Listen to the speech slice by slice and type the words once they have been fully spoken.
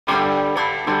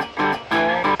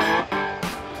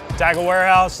Tackle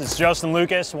Warehouse, it's Justin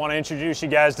Lucas. I want to introduce you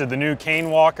guys to the new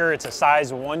Cane Walker. It's a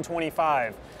size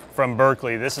 125 from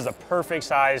Berkley. This is a perfect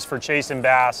size for chasing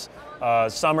bass,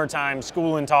 summertime,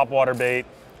 schooling topwater bait,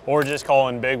 or just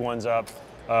calling big ones up.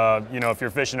 You know, if you're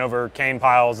fishing over cane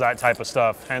piles, that type of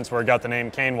stuff, hence where it got the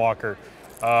name Cane Walker.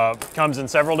 Comes in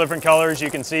several different colors. You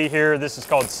can see here, this is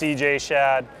called CJ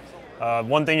Shad.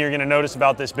 One thing you're gonna notice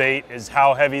about this bait is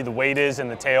how heavy the weight is in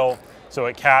the tail. So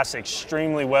it casts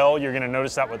extremely well. You're gonna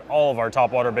notice that with all of our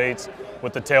topwater baits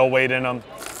with the tail weight in them.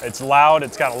 It's loud,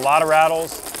 it's got a lot of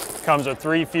rattles. Comes with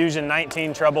 3 Fusion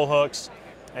 19 treble hooks,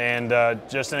 and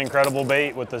just an incredible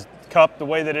bait with the cup the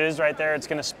way that it is right there. It's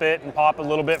gonna spit and pop a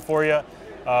little bit for you.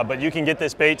 But you can get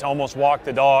this bait to almost walk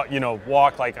the dog, you know,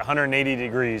 walk like 180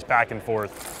 degrees back and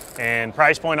forth. And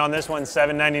price point on this one,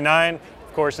 $7.99.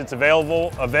 Of course, it's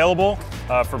available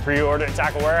for pre-order at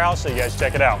Tackle Warehouse, so you guys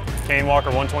check it out. Cane Walker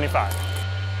 125.